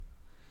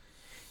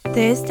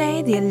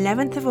Thursday, the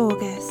 11th of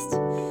August.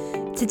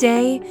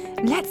 Today,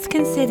 let's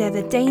consider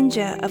the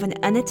danger of an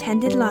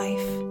unattended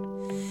life.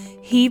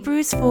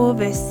 Hebrews 4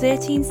 verse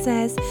 13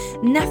 says,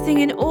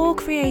 "Nothing in all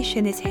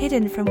creation is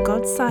hidden from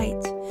God's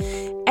sight.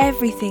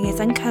 Everything is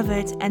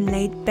uncovered and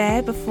laid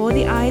bare before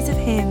the eyes of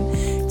Him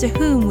to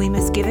whom we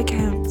must give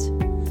account."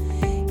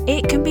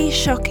 It can be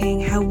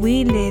shocking how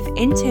we live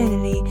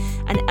internally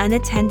an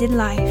unattended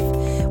life,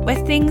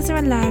 where things are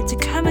allowed to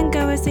come and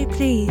go as they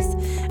please,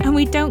 and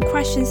we don't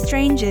question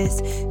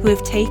strangers who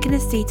have taken a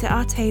seat at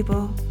our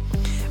table.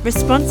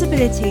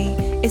 Responsibility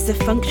is the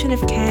function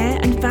of care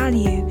and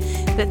value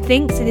that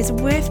thinks it is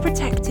worth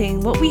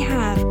protecting what we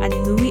have and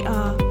who we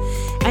are,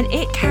 and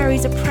it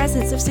carries a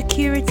presence of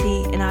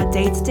security in our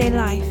day-to-day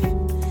life.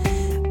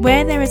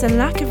 Where there is a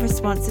lack of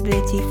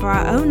responsibility for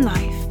our own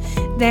life,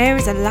 there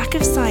is a lack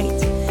of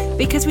sight,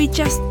 because we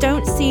just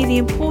don't see the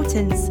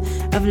importance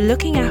of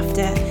looking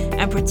after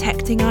and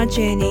protecting our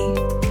journey.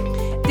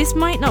 This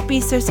might not be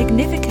so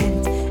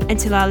significant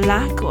until our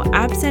lack or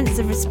absence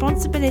of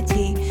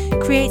responsibility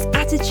creates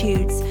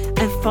attitudes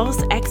and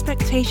false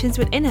expectations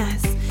within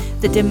us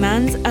that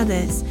demands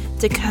others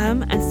to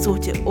come and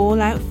sort it all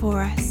out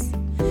for us.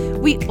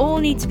 We all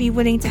need to be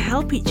willing to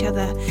help each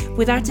other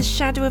without a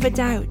shadow of a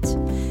doubt,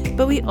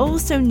 but we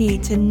also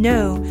need to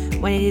know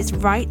when it is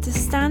right to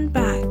stand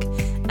back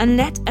and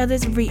let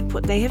others reap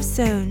what they have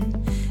sown,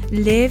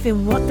 live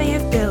in what they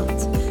have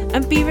built,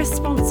 and be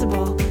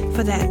responsible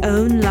for their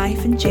own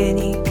life and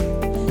journey.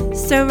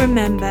 So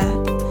remember,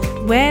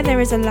 where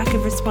there is a lack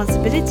of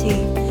responsibility,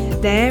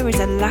 there is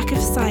a lack of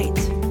sight.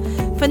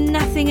 For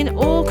nothing in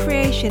all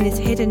creation is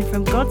hidden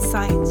from God's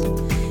sight.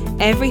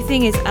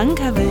 Everything is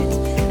uncovered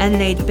and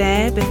laid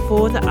bare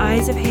before the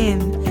eyes of Him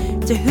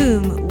to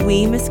whom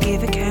we must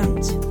give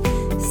account.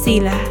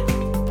 Selah.